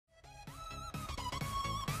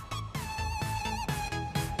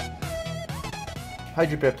Hi,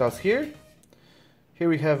 GPreptiles here. Here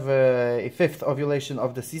we have a fifth ovulation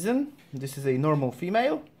of the season. This is a normal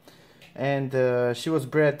female, and she was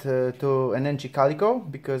bred to an Enchi Calico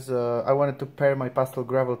because I wanted to pair my Pastel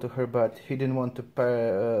gravel to her, but he didn't want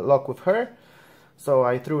to lock with her. So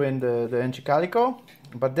I threw in the Enchi Calico,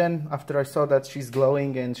 but then after I saw that she's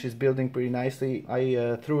glowing and she's building pretty nicely,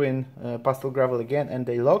 I threw in Pastel gravel again, and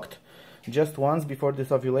they locked just once before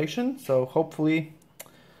this ovulation. So hopefully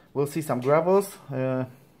we'll see some gravels.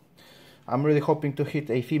 I'm really hoping to hit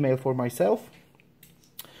a female for myself,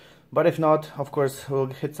 but if not, of course we'll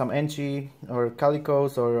hit some Enchi or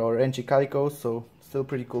Calicos or Enchi Calicos, so still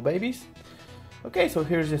pretty cool babies. Okay, so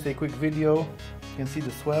here's just a quick video. You can see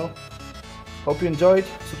the swell. Hope you enjoyed.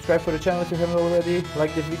 Subscribe for the channel if you haven't already,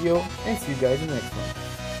 like the video, and see you guys in the next one.